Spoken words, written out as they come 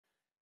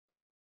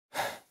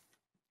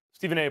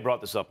Stephen A. brought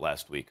this up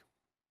last week.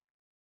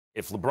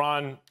 If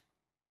LeBron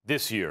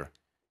this year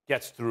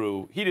gets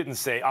through, he didn't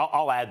say,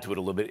 I'll add to it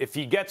a little bit. If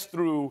he gets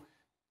through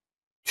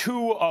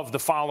two of the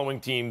following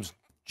teams,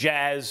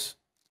 Jazz,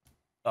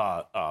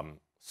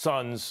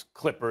 Suns,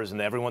 Clippers, and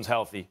everyone's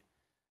healthy,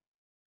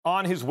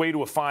 on his way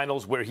to a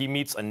finals where he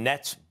meets a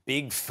Nets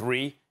big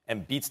three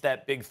and beats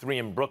that big three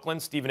in Brooklyn,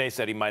 Stephen A.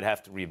 said he might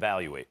have to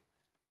reevaluate.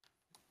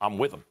 I'm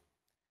with him.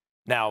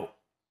 Now,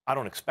 I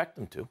don't expect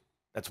him to.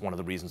 That's one of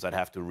the reasons I'd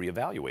have to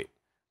reevaluate.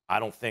 I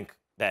don't think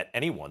that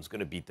anyone's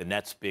going to beat the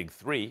Nets big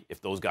three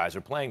if those guys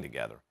are playing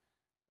together.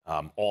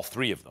 All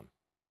three of them.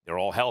 They're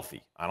all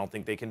healthy. I don't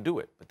think they can do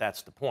it, but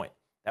that's the point.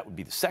 That would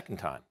be the second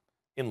time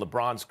in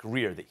LeBron's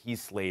career that he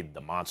slayed the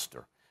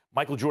monster.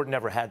 Michael Jordan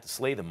never had to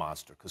slay the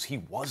monster because he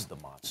was the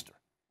monster,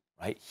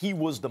 right? He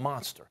was the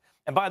monster.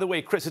 And by the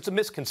way, Chris, it's a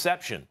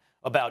misconception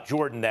about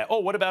Jordan that, oh,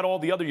 what about all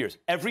the other years?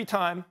 Every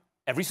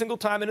single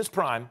time in his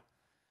prime,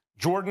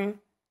 Jordan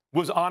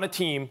was on a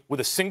team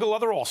with a single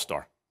other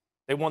all-star.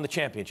 They won the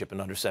championship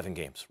in under 7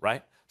 games,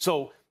 right?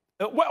 So,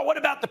 well, what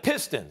about the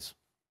Pistons?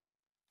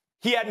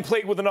 He hadn't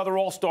played with another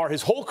all-star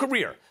his whole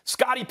career.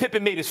 Scottie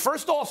Pippen made his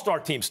first all-star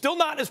team. Still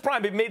not in his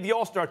prime, but he made the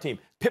all-star team.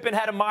 Pippen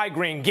had a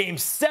migraine game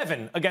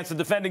 7 against the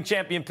defending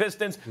champion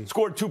Pistons,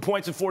 scored 2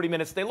 points in 40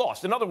 minutes. They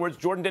lost. In other words,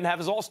 Jordan didn't have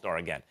his all-star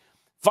again.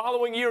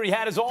 Following year, he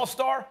had his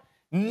all-star.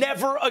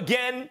 Never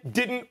again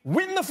didn't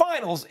win the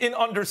finals in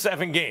under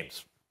 7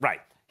 games. Right.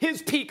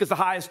 His peak is the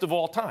highest of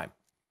all time.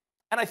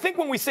 And I think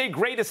when we say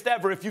greatest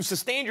ever, if you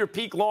sustained your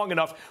peak long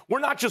enough, we're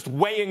not just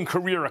weighing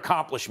career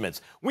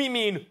accomplishments. We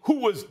mean who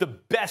was the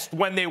best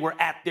when they were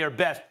at their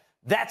best.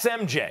 That's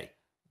MJ.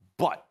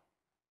 But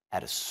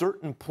at a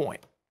certain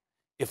point,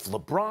 if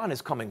LeBron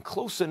is coming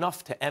close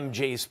enough to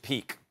MJ's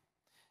peak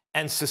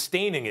and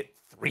sustaining it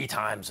 3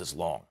 times as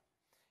long,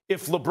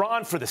 if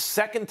LeBron, for the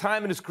second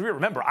time in his career,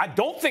 remember, I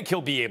don't think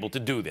he'll be able to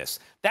do this.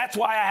 That's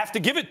why I have to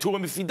give it to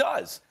him if he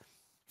does.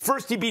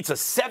 First, he beats a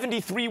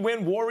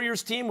 73-win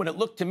Warriors team when it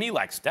looked to me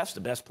like Steph's the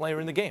best player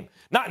in the game.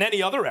 Not in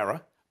any other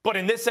era, but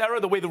in this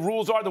era, the way the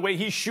rules are, the way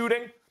he's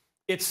shooting,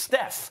 it's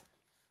Steph.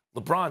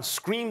 LeBron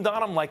screamed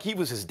on him like he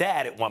was his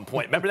dad at one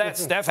point. Remember that?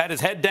 Steph had his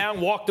head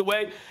down, walked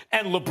away,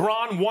 and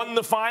LeBron won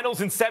the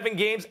finals in 7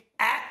 games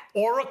at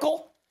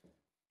Oracle.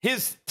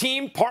 His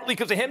team, partly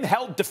because of him,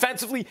 held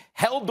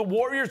the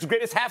Warriors, the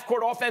greatest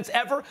half-court offense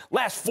ever.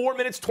 Last 4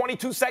 minutes,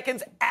 22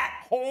 seconds at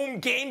home,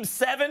 game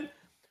 7.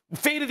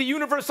 Fate of the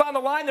universe on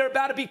the line. They're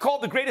about to be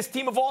called the greatest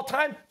team of all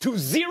time to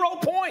 0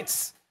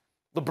 points.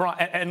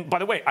 LeBron, and by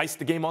the way, iced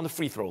the game on the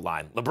free throw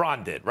line.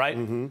 LeBron did, right?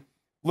 Mm-hmm.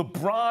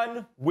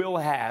 LeBron will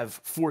have,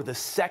 for the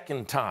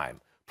second time,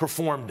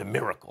 performed a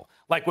miracle.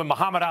 Like when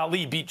Muhammad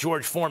Ali beat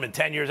George Foreman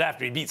 10 years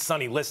after he beat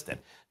Sonny Liston.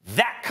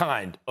 That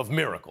kind of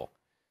miracle.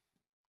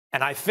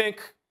 And I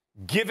think,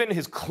 given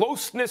his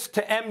closeness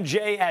to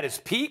MJ at his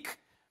peak,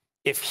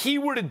 if he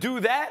were to do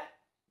that,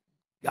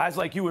 guys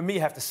like you and me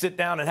have to sit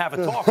down and have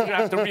a talk. We're going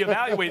to have to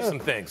reevaluate some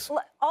things.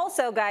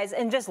 Also, guys,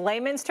 in just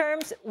layman's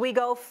terms, we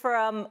go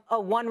from a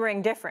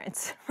 1-ring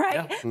difference, right?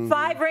 Yeah. Mm-hmm.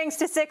 5 rings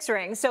to 6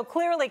 rings. So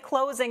clearly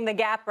closing the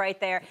gap right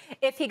there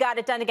if he got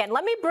it done again.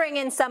 Let me bring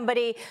in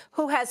somebody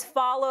who has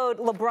followed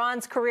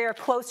LeBron's career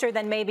closer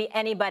than maybe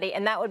anybody,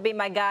 and that would be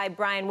my guy,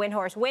 Brian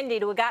Windhorst. Windy,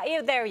 do we got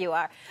you? There you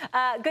are.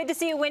 Good to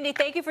see you, Windy.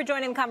 Thank you for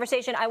joining the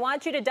conversation. I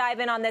want you to dive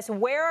in on this.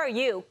 Where are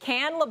you?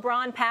 Can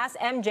LeBron pass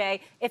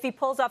MJ if he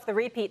pulls off the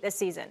repeat this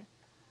season?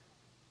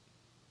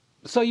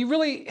 So you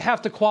really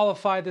have to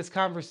qualify this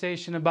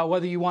conversation about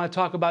whether you want to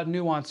talk about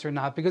nuance or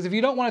not. Because if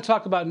you don't want to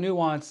talk about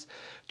nuance,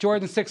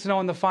 Jordan's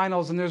 6-0 in the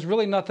finals, and there's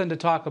really nothing to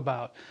talk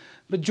about.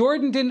 But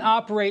Jordan didn't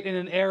operate in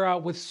an era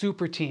with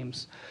super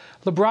teams.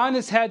 LeBron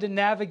has had to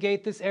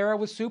navigate this era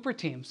with super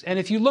teams. And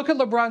if you look at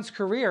LeBron's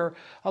career,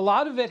 a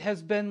lot of it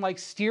has been like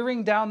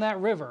steering down that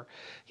river.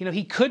 You know,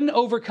 he couldn't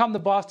overcome the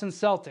Boston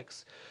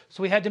Celtics,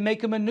 so he had to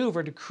make a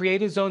maneuver to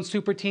create his own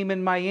super team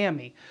in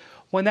Miami.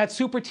 When that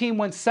super team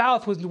went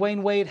south when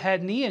Dwayne Wade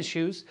had knee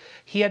issues,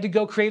 he had to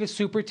go create a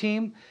super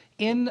team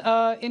in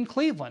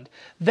Cleveland.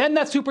 Then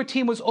that super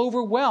team was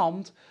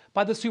overwhelmed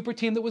by the super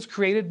team that was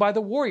created by the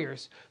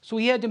Warriors. So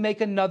he had to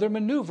make another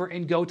maneuver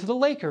and go to the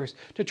Lakers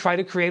to try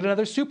to create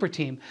another super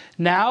team.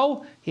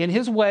 Now, in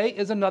his way,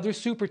 is another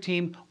super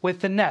team with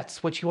the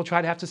Nets, which he will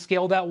try to have to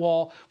scale that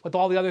wall with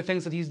all the other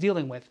things that he's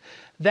dealing with.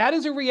 That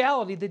is a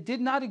reality that did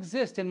not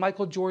exist in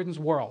Michael Jordan's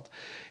world.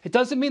 It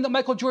doesn't mean that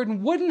Michael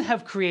Jordan wouldn't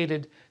have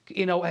created,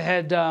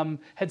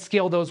 had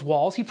scaled those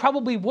walls. He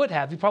probably would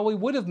have. He probably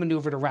would have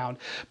maneuvered around.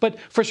 But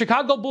for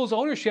Chicago Bulls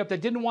ownership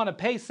that didn't want to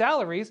pay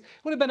salaries, it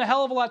would have been a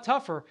hell of a lot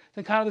tougher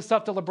than kind of the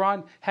stuff that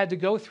LeBron had to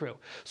go through.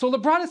 So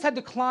LeBron has had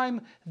to climb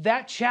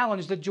that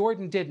challenge that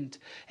Jordan didn't.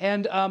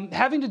 And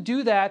having to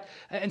do that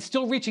and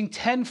still reaching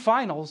 10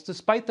 finals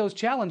despite those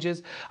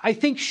challenges, I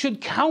think should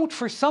count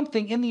for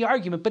something in the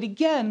argument. But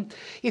again,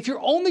 if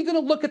you're only going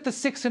to look at the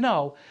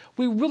 6-0,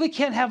 we really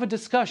can't have a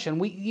discussion.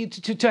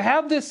 To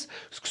have this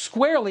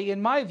squarely,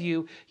 in my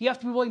view, you have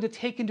to be willing to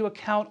take into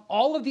account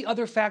all of the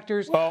other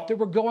factors that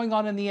were going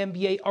on in the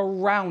NBA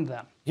around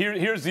them.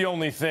 Here's the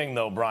only thing,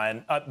 though,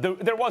 Brian.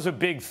 There was a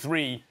big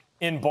 3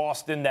 in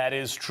Boston. That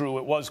is true.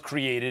 It was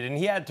created, and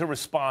he had to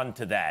respond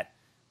to that.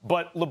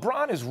 But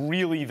LeBron is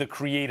really the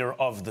creator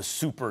of the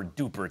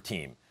super-duper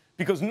team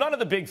because none of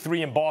the big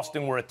three in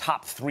Boston were a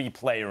top 3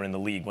 player in the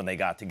league when they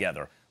got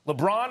together.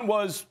 LeBron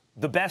was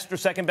the best or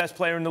second best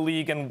player in the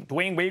league, and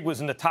Dwayne Wade was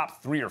in the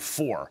top 3 or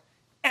 4.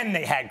 And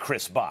they had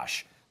Chris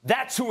Bosh.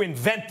 That's who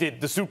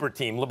invented the super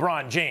team,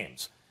 LeBron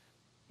James.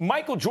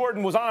 Michael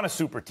Jordan was on a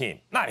super team.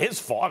 Not his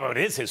fault. It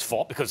is his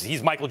fault because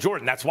he's Michael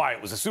Jordan. That's why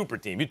it was a super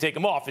team. You take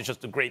him off, it's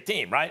just a great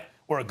team, right?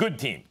 Or a good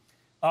team.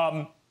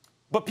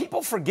 But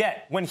people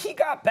forget, when he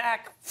got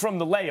back from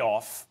the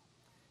layoff,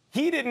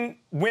 he didn't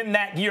win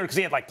that year because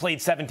he had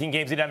played 17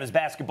 games. He didn't have his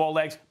basketball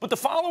legs. But the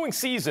following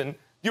season,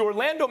 the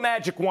Orlando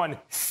Magic won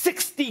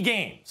 60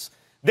 games.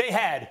 They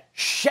had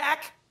Shaq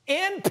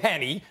and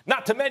Penny,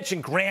 not to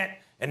mention Grant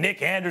and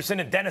Nick Anderson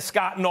and Dennis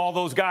Scott and all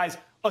those guys.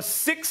 A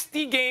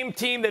 60-game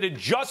team that had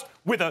just,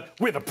 with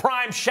a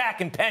prime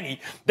Shaq and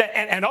Penny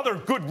and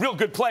other real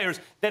good players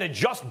that had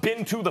just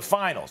been to the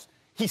finals.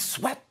 He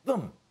swept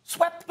them.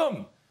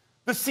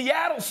 The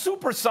Seattle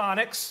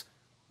Supersonics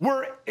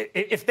were,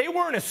 if they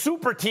weren't a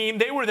super team,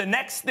 they were the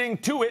next thing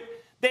to it.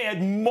 They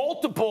had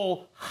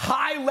multiple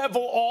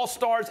high-level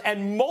all-stars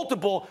and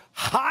multiple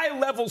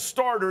high-level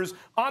starters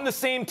on the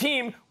same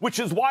team, which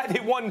is why they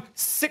won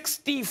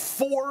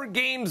 64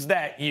 games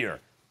that year.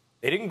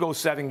 They didn't go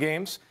 7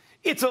 games.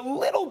 It's a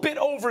little bit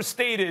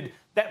overstated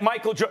that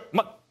Michael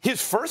Jordan,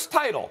 his first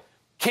title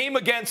came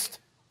against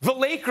the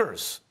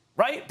Lakers,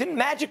 right? Didn't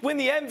Magic win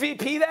the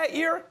MVP that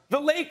year? The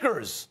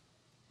Lakers.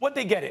 What'd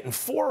they get it in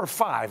 4 or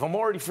 5? I'm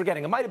already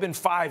forgetting. It might have been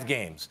 5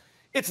 games.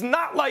 It's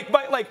not like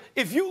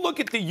if you look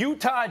at the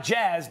Utah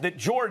Jazz that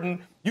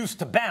Jordan used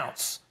to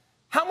bounce,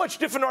 how much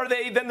different are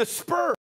they than the Spurs?